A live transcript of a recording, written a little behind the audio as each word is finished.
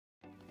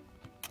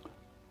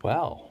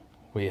Well,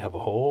 we have a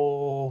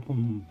whole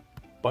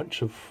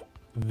bunch of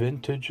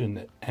vintage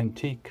and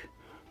antique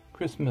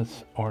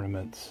Christmas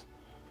ornaments.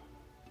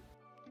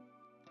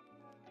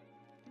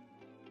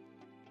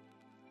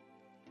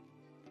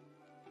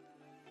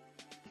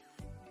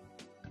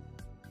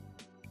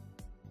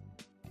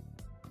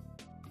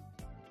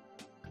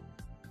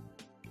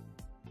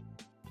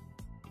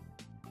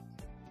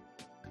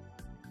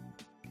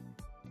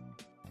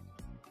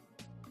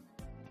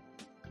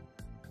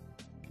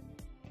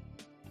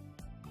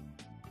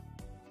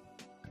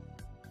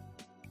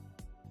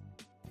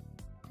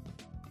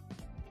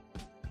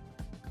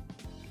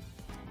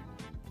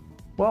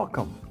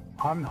 Welcome,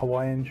 I'm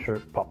Hawaiian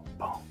Shirt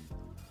Papa.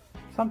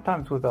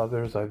 Sometimes with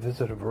others I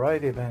visit a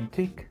variety of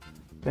antique,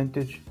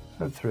 vintage,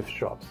 and thrift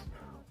shops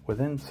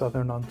within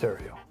southern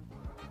Ontario.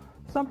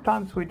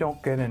 Sometimes we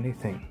don't get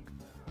anything.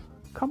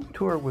 Come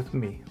tour with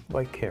me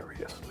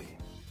vicariously.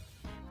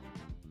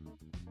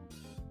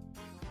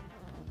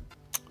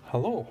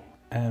 Hello,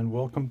 and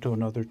welcome to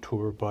another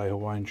tour by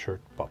Hawaiian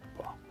Shirt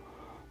Papa.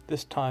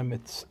 This time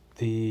it's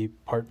the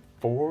part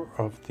 4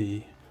 of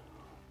the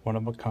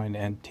one-of-a-kind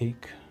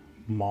antique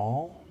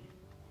mall,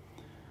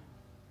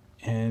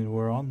 and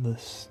we're on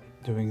this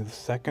doing the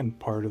second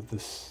part of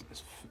this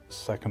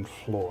second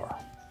floor.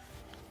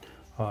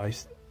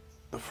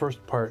 The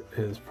first part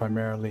is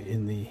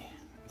primarily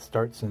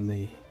starts in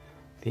the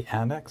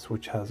annex,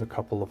 which has a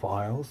couple of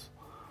aisles,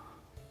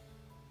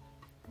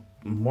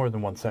 more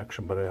than one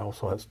section, but it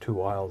also has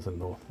 2 aisles in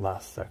the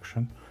last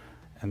section.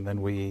 And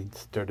then we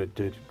started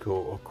to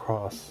go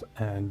across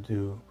and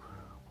do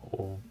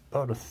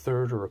about a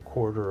third or a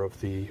quarter of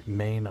the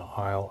main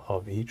aisle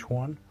of each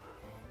one,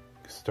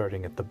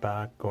 starting at the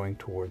back going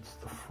towards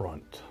the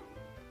front.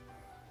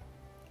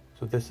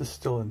 So this is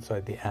still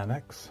inside the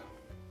annex,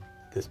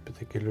 this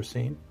particular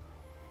scene,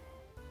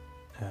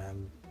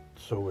 and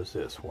so is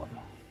this one.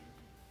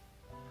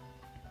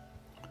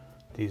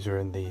 These are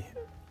in the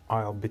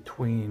aisle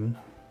between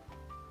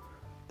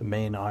the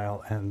main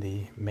aisle and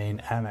the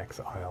main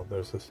annex aisle.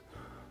 There's this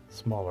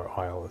smaller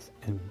aisle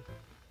in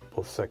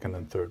both second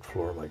and third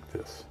floor like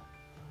this.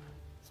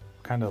 It's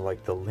kind of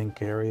like the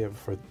link area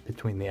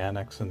between the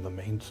annex and the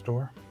main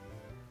store.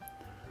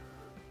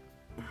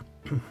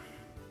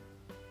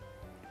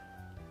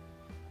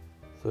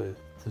 So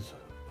there's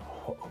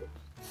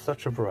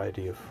such a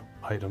variety of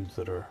items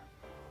that are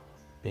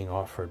being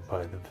offered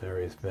by the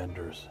various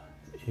vendors.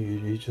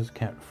 You just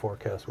can't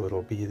forecast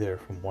what'll be there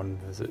from one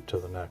visit to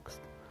the next.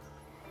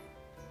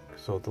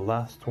 So the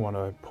last one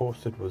I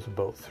posted was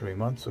about 3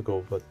 months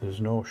ago, but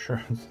there's no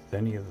assurance that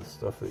any of the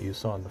stuff that you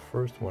saw in the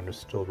first one is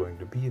still going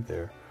to be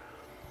there.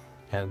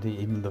 And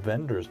even the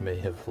vendors may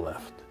have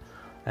left,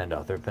 and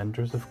other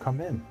vendors have come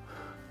in.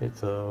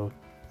 It's with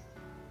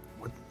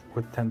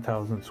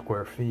 10,000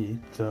 square feet,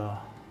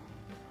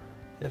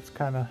 it's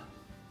kind of,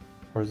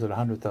 or is it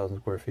 100,000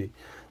 square feet?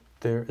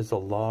 There is a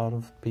lot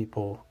of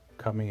people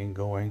coming and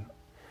going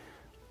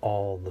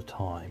all the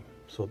time.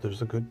 So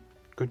there's a good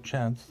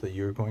chance that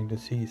you're going to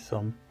see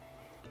some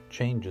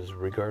changes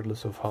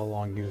regardless of how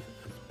long it's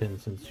been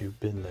since you've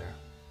been there.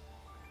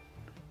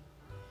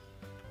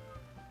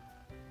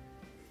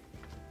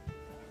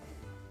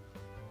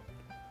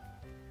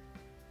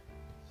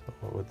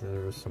 So there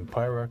was some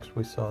Pyrex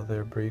we saw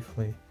there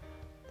briefly.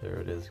 There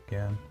it is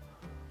again.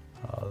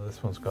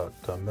 This one's got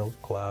milk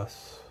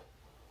glass.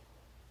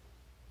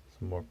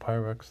 Some more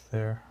Pyrex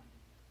there.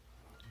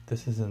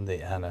 This is in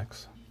the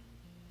annex.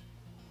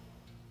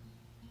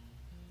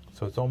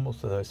 So it's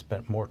almost that I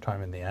spent more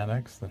time in the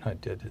annex than I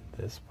did in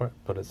this part,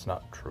 but it's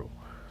not true.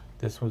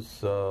 This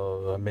was,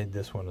 I made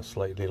this one a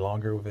slightly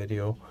longer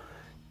video.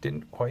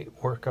 Didn't quite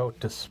work out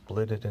to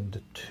split it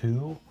into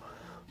 2,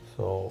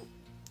 so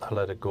I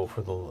let it go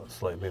for the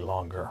slightly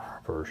longer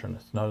version.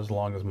 It's not as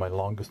long as my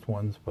longest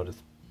ones, but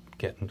it's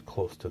getting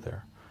close to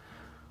there.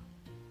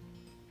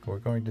 We're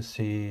going to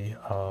see,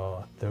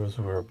 those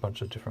were a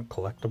bunch of different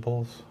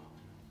collectibles,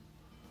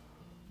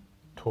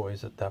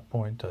 toys at that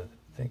point, I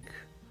think.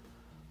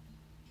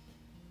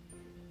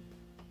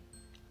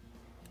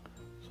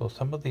 So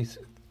some of these,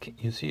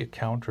 you see a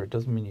counter, it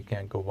doesn't mean you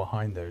can't go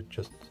behind there,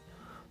 just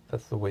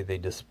that's the way they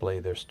display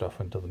their stuff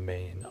into the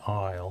main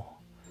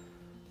aisle.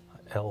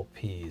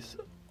 LPs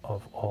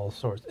of all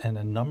sorts, and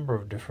a number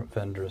of different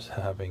vendors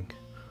having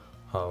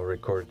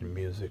recorded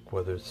music,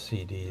 whether it's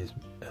CDs,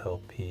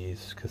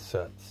 LPs,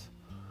 cassettes,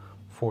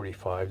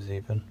 45s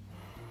even.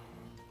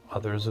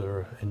 Others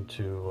are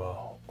into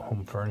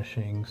home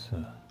furnishings.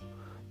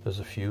 There's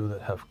a few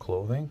that have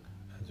clothing,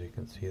 as you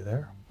can see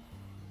there.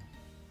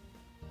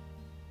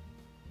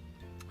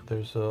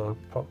 There's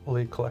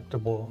probably a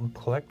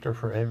collector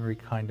for every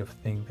kind of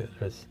thing that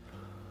is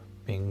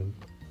being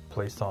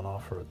placed on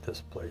offer at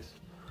this place.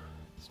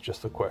 It's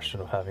just a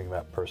question of having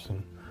that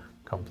person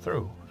come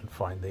through and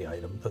find the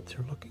item that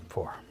you're looking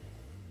for.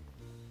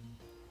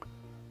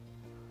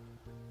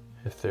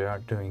 If they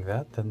aren't doing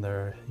that, then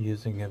they're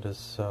using it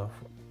as,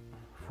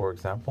 for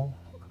example,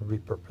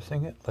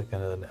 repurposing it like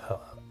a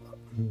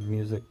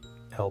music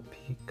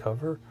LP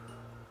cover.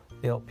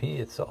 The LP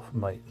itself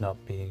might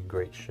not be in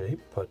great shape,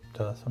 but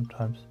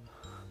sometimes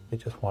they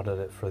just wanted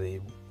it for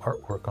the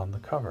artwork on the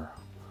cover.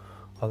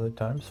 Other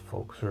times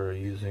folks are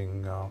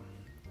using,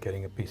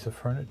 getting a piece of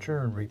furniture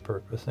and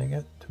repurposing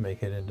it to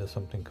make it into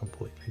something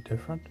completely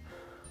different,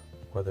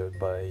 whether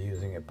by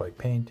using it by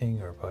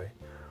painting or by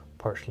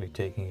partially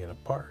taking it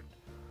apart.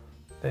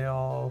 They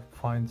all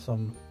find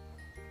some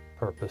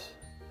purpose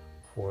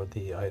for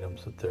the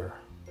items that they're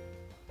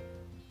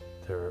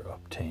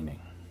obtaining.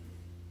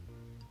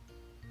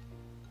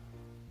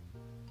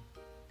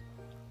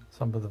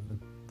 Some of the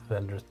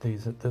vendors,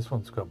 this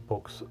one's got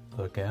books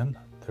again.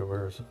 There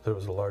was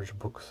a large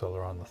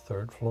bookseller on the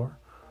 3rd floor.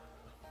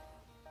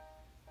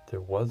 There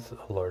was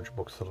a large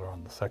bookseller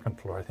on the 2nd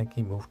floor. I think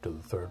he moved to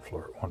the 3rd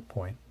floor at one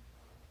point.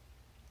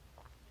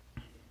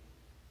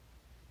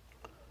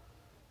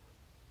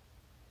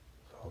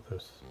 So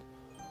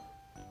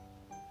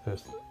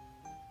there's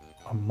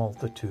a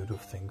multitude of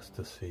things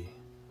to see.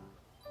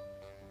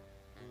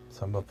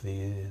 Some of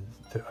these,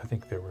 I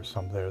think there were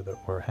some there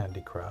that were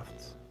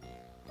handicrafts.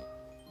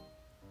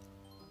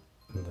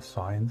 And the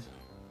signs.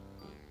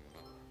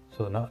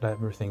 So not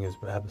everything is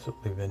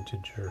absolutely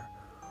vintage, or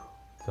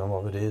some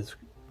of it is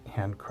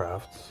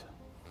handcrafts.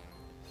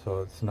 So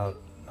it's not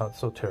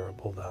so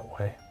terrible that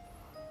way.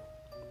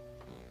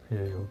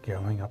 Here you're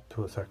going up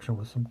to a section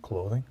with some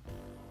clothing.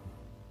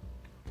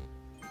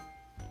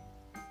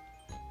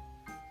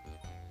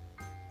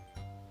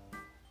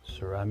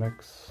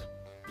 Ceramics,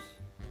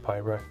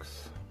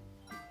 Pyrex,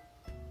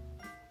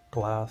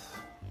 glass.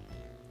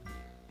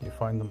 You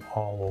find them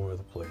all over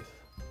the place.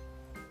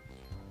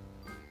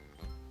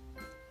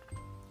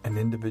 An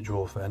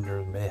individual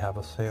vendor may have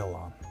a sale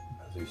on,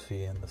 as you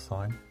see in the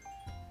sign.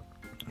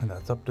 And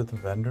that's up to the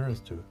vendor as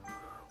to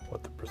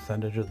what the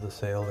percentage of the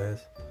sale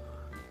is.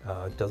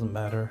 It doesn't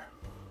matter.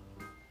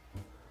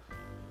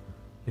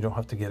 You don't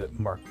have to get it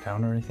marked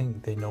down or anything.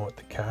 They know at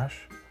the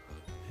cash.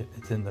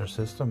 It's in their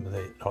system.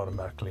 They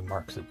automatically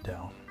marks it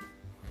down.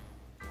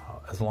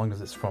 As long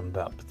as it's from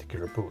that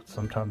particular booth.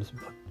 Sometimes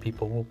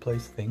people will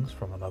place things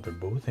from another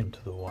booth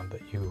into the one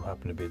that you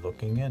happen to be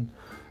looking in,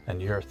 and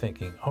you're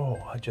thinking,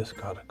 oh, I just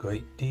got a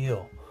great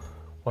deal.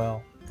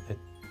 Well, it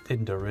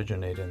didn't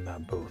originate in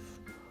that booth.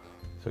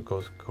 So it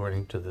goes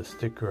according to the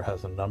sticker,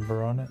 has a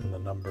number on it, and the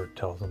number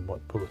tells them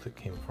what booth it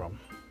came from.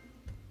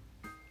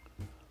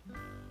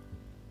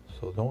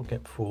 So don't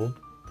get fooled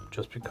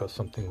just because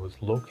something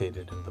was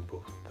located in the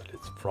booth, that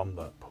it's from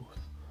that booth.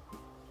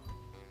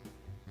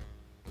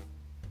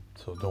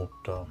 So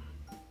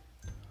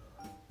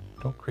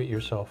don't create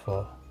yourself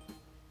a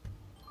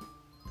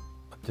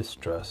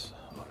distress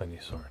of any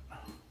sort.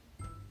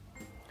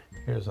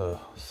 Here's a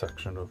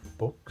section of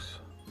books,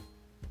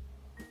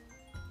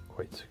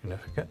 quite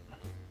significant.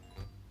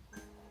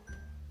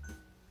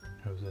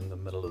 It was in the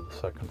middle of the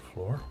 2nd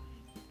floor.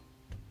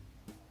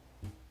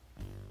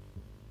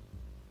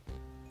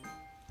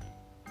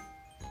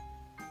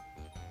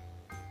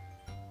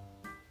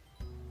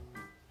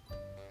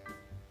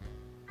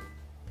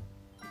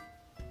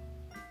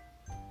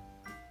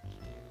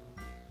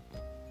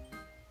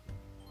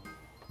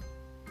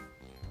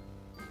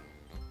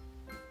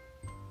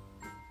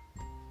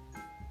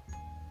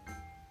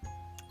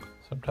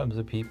 Sometimes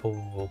the people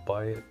will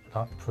buy it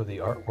not for the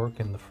artwork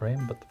in the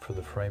frame, but for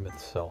the frame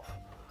itself.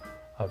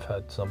 I've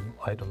had some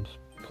items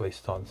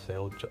placed on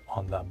sale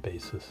on that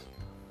basis.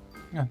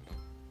 Yeah,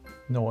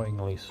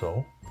 knowingly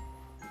so.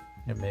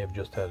 It may have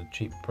just had a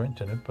cheap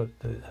print in it, but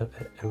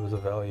it was a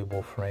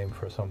valuable frame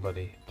for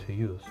somebody to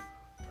use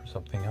for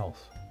something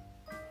else.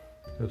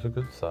 It was a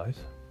good size.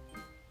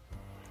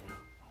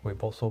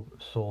 We've also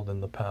sold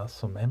in the past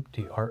some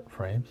empty art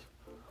frames.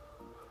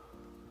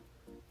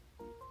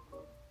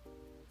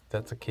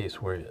 That's a case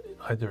where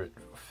either it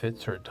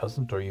fits or it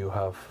doesn't, or you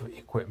have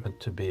equipment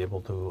to be able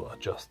to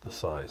adjust the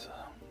size.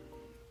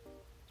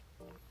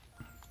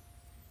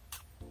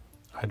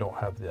 I don't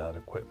have that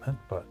equipment,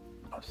 but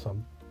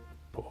some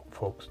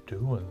folks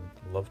do and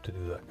love to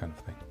do that kind of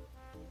thing.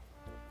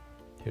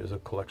 Here's a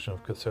collection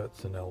of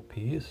cassettes and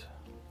LPs.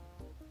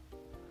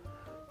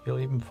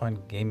 You'll even find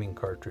gaming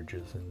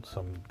cartridges in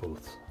some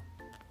booths.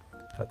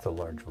 That's a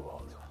large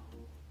vase.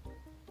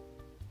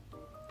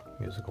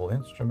 Musical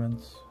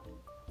instruments.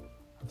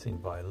 I've seen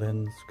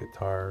violins,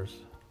 guitars.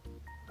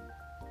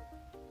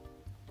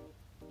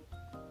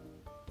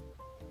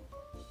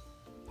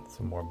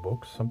 Some more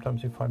books.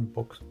 Sometimes you find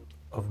books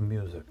of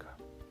music.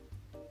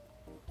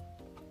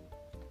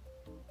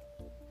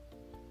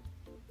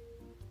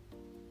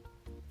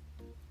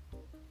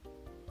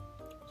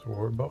 So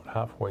we're about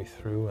halfway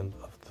through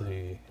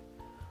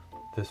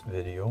this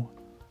video,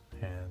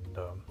 and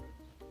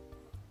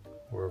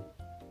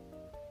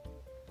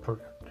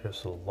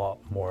there's a lot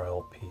more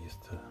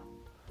LPs to.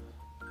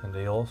 And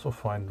they also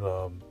find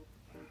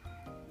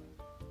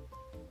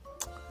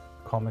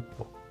comic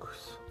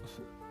books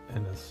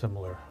in a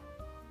similar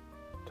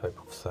type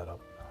of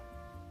setup.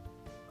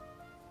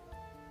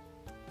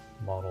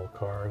 Model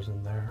cars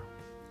in there,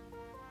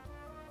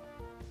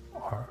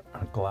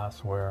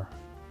 glassware,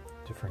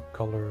 different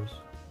colors.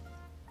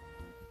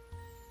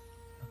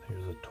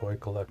 Here's a toy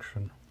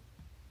collection.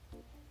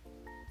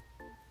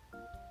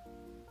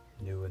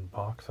 New in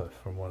box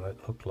from what it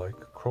looked like.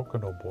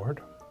 Communauto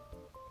board.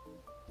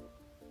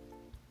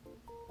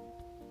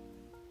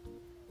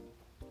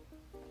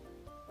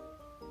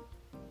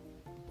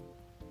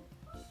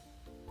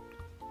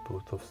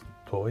 Booth of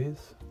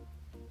toys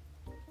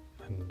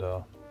and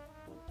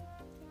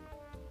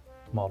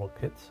model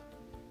kits.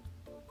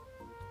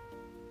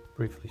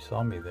 Briefly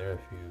saw me there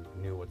if you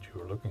knew what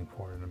you were looking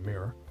for in a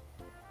mirror.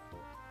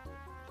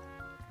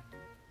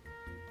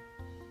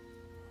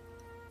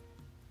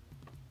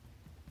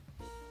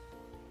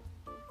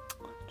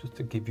 Just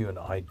to give you an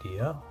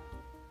idea,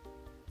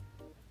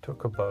 it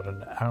took about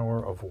an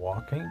hour of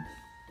walking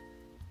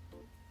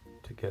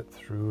to get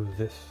through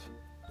this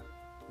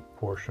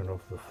portion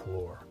of the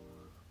floor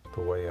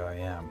the way I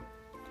am.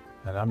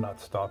 And I'm not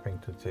stopping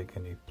to take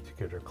any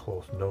particular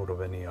close note of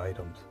any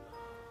items.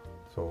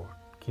 So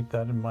keep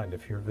that in mind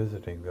if you're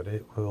visiting, that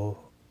it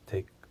will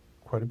take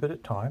quite a bit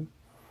of time.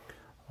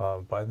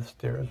 By the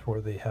stairs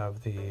where they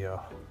have the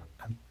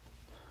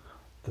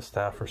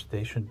staff are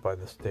stationed by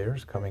the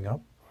stairs coming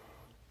up,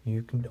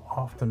 you can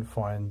often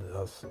find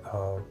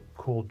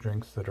cool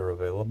drinks that are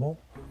available.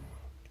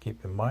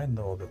 Keep in mind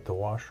though that the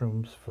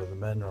washrooms for the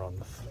men are on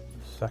the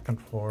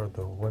second floor,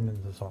 the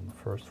women's is on the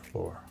first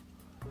floor,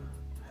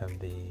 and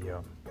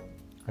the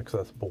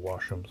accessible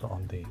washrooms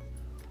on the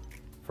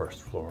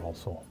first floor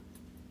also.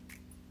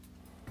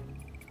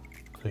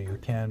 So you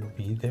can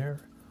be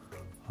there.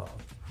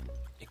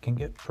 It can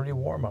get pretty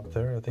warm up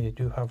there. They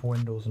do have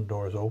windows and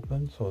doors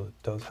open, so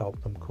it does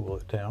help them cool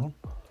it down.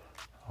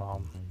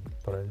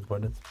 But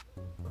when it's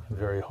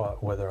very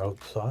hot weather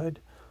outside,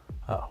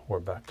 we're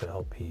back to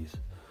LPs.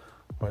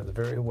 When it's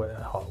very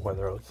hot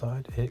weather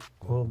outside, it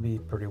will be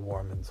pretty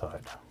warm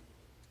inside.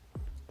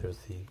 There's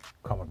the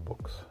comic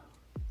books.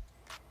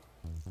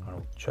 An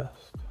old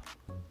chest.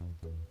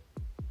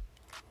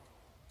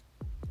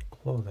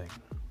 Clothing.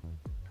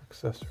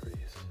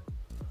 Accessories.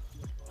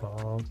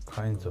 All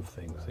kinds of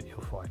things that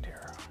you'll find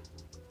here.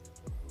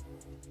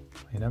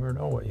 You never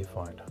know what you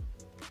find.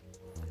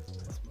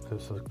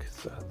 There's some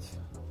cassettes.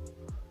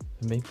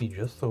 It may be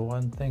just the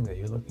one thing that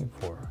you're looking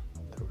for.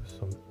 There was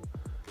some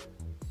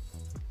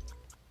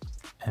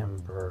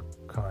amber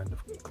kind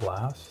of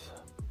glass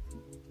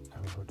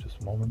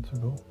just moments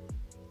ago.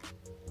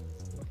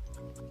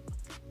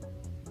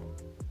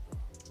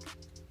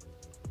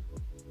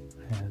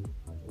 And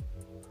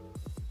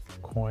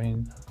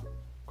coin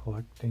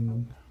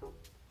collecting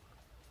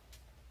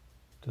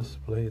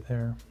display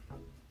there.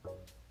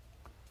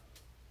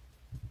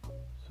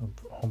 Some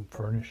home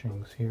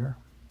furnishings here.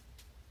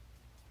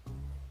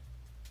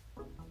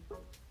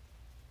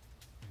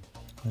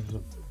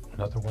 There's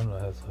another one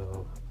that has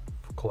a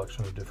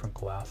collection of different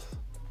glass.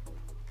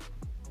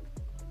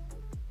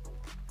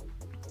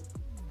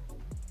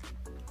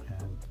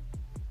 And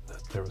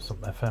there was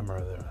some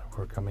ephemera there.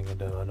 We're coming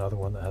into another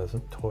one that has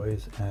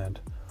toys and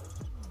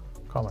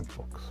comic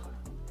books.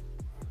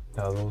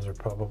 Now those are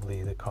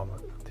probably the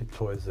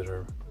toys that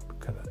are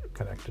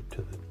connected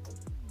to the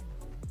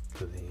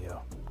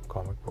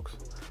comic books.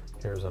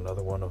 Here's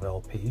another one of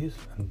LPs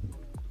and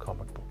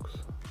comic books.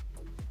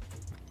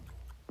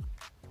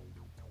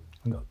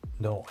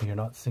 No, you're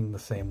not seeing the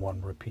same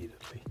one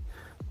repeatedly.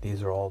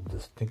 These are all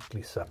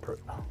distinctly separate.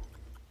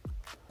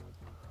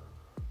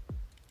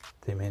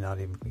 They may not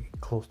even be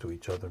close to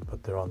each other,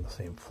 but they're on the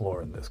same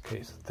floor in this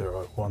case. There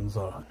are ones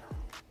on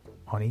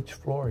each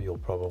floor. You'll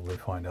probably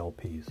find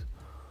LPs.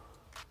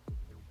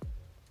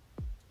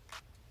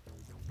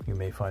 You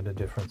may find a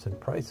difference in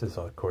prices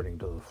according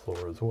to the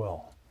floor as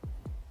well.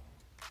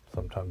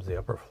 Sometimes the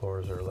upper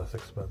floors are less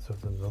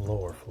expensive than the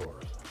lower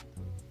floors.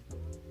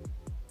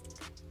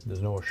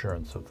 There's no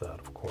assurance of that,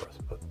 of course,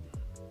 but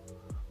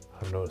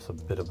I've noticed a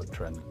bit of a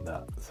trend in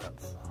that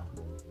sense.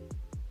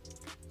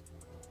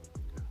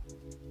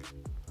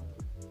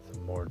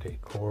 Some more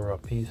decor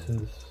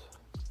pieces.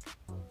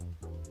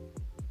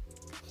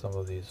 Some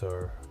of these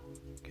are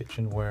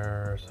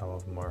kitchenware, some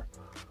of them are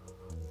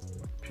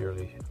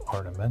purely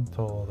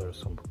ornamental. There's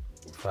some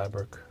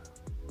fabric.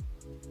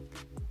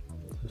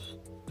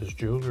 This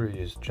jewelry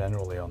is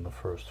generally on the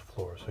first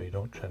floor, so you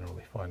don't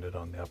generally find it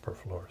on the upper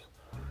floors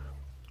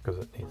because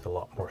it needs a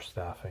lot more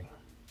staffing.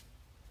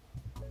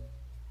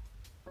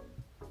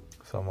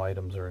 Some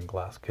items are in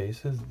glass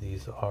cases.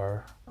 These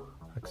are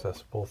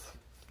accessible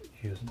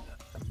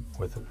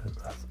with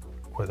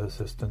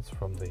assistance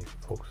from the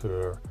folks who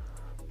are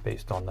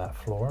based on that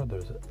floor.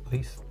 There's at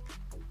least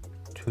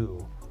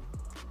 2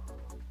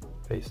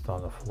 based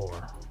on the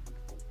floor.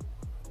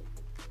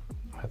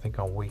 I think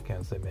on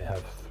weekends they may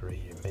have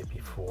 3, maybe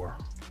 4,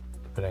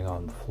 depending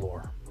on the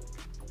floor.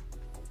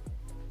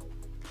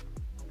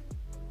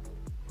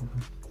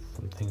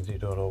 Some things you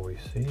don't always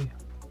see,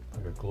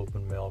 like a Globe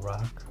and Mail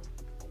rack.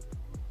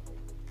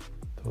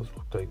 Those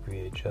look like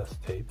VHS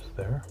tapes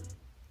there.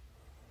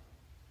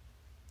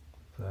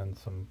 Then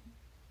some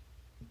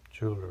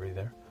jewelry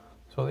there.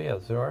 So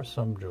yes, there are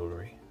some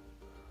jewelry.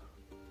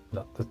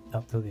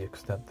 Not to the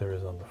extent there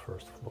is on the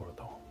first floor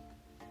though.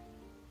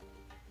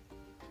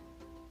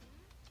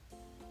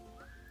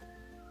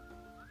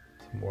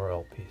 More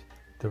LPs.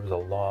 There was a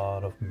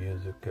lot of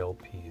music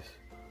LPs.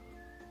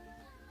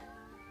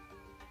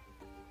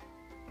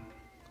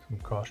 Some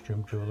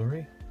costume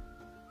jewelry.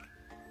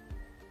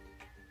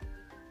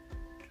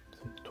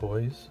 Some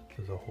toys.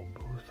 There's a whole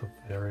booth of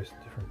various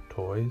different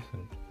toys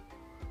and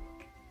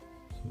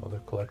some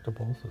other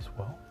collectibles as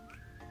well.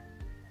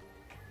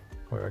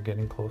 We are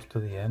getting close to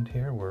the end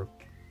here. We're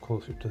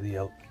closer to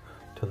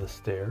the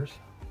stairs.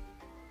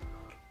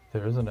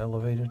 There is an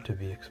elevator to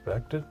be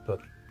expected, but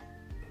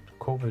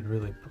COVID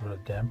really put a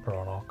damper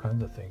on all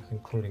kinds of things,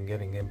 including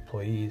getting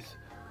employees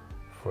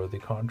for the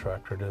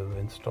contractor to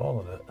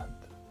install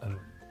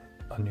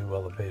a new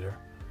elevator.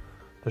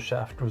 The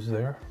shaft was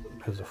there.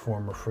 It was a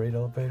former freight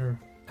elevator,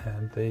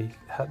 and they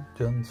had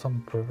done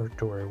some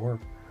preparatory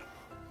work,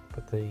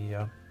 but they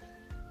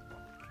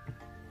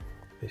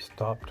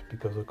stopped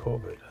because of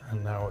COVID,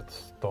 and now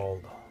it's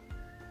stalled.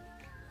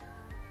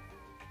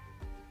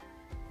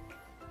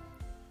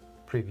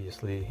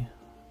 Previously,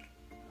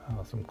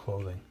 some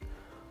clothing.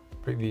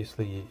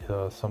 Previously,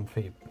 some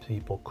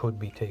people could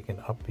be taken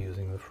up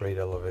using the freight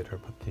elevator,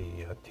 but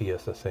the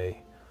TSSA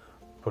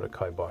put a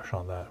kibosh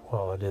on that.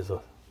 Well, it is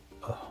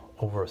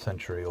over a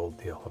century old,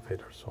 the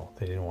elevator, so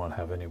they didn't want to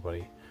have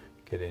anybody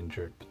get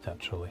injured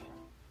potentially.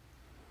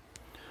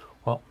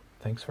 Well,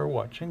 thanks for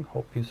watching.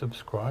 Hope you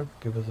subscribe,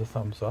 give us a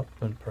thumbs up,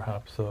 and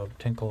perhaps a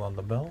tinkle on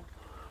the bell.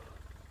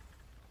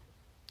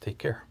 Take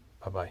care.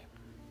 Bye-bye.